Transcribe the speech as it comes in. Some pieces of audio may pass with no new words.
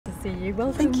see you.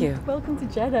 Welcome. Thank you. Welcome to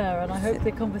Jeddah, and I hope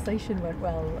the conversation went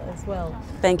well as well.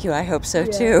 Thank you. I hope so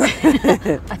too.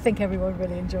 I think everyone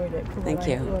really enjoyed it from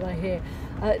what I hear.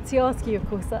 To ask you, of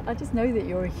course, I just know that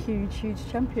you're a huge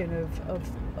champion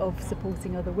of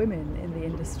supporting other women in the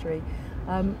industry.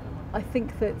 I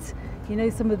think that, you know,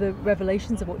 some of the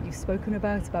revelations of what you've spoken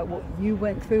about what you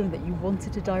went through and that you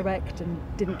wanted to direct and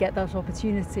didn't get that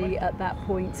opportunity at that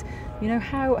point. You know,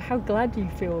 how glad do you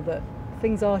feel that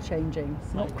things are changing?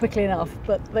 Not quickly enough,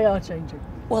 but they are changing.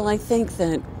 Well, I think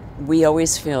that we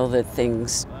always feel that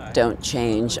things don't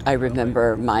change. I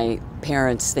remember my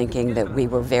parents thinking that we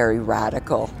were very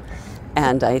radical.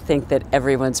 And I think that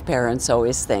everyone's parents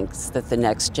always thinks that the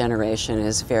next generation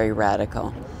is very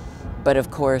radical. But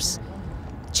of course,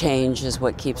 change is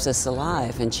what keeps us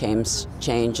alive, and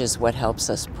change is what helps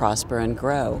us prosper and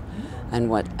grow, and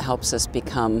what helps us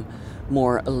become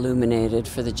more illuminated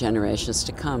for the generations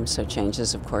to come. So change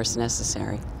is, of course,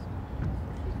 necessary.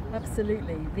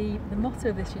 Absolutely. The motto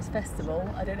of this year's festival,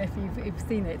 I don't know if you've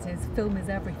seen it, is "Film is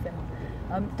everything."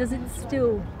 Does it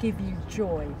still give you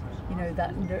joy, you know,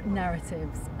 that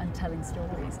narratives and telling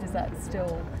stories? Does that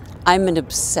still... I'm an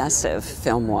obsessive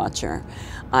film watcher.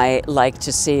 I like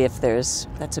to see if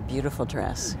that's a beautiful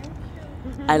dress.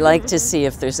 I like to see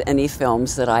if there's any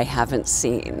films that I haven't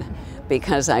seen,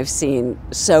 because I've seen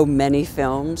so many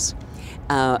films.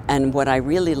 And what I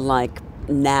really like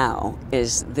now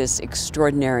is this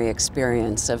extraordinary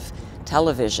experience of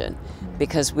television,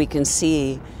 because we can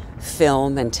see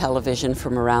film and television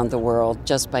from around the world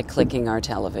just by clicking our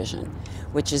television,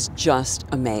 which is just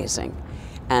amazing.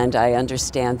 And I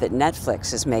understand that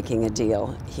Netflix is making a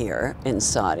deal here in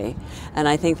Saudi, and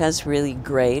I think that's really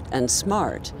great and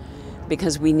smart,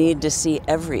 because we need to see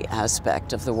every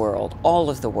aspect of the world,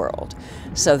 all of the world,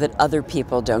 so that other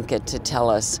people don't get to tell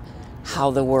us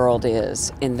how the world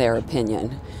is in their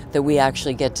opinion, that we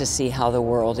actually get to see how the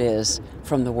world is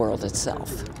from the world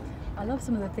itself. I love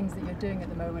some of the things that you're doing at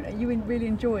the moment. Are you really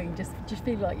enjoying, just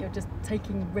feel like you're just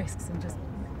taking risks and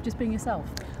just being yourself?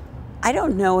 I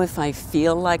don't know if I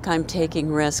feel like I'm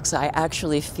taking risks. I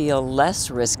actually feel less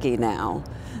risky now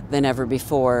than ever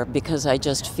before, because I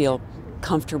just feel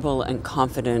comfortable and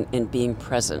confident in being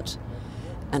present.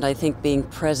 And I think being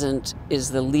present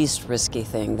is the least risky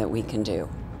thing that we can do.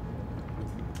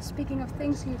 Speaking of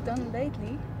things you've done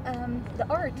lately, the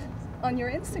art on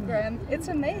your Instagram, it's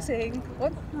amazing.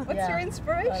 What's your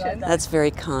inspiration? I like that. That's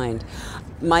very kind.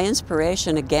 My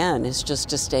inspiration, again, is just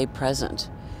to stay present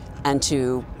and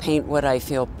to paint what I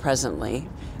feel presently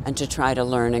and to try to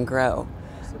learn and grow.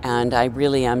 And I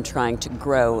really am trying to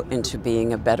grow into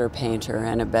being a better painter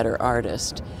and a better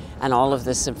artist. And all of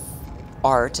this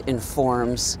art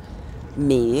informs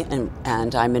me,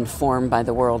 and I'm informed by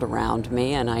the world around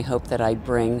me, and I hope that I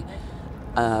bring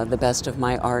the best of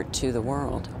my art to the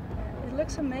world. It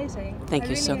looks amazing. Thank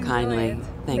you so kindly.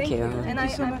 Thank you. And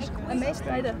I'm amazed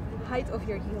by the height of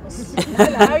your heels.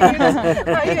 And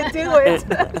how you do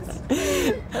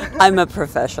it. I'm a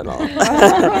professional.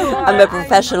 I'm a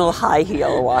professional high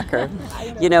heel walker.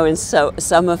 You know, in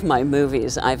some of my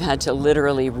movies, I've had to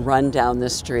literally run down the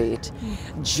street,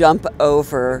 jump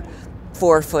over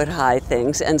 4-foot-high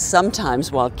things, and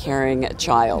sometimes while carrying a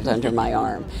child under my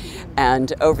arm.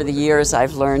 And over the years,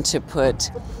 I've learned to put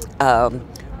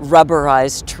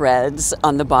rubberized treads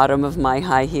on the bottom of my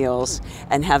high heels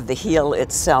and have the heel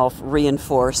itself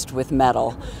reinforced with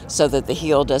metal so that the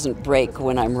heel doesn't break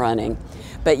when I'm running.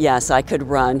 But yes, I could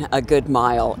run a good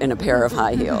mile in a pair of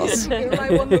high heels. You're my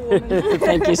Wonder Woman.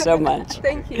 Thank you so much.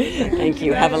 Thank you. Thank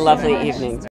you. Have a lovely evening.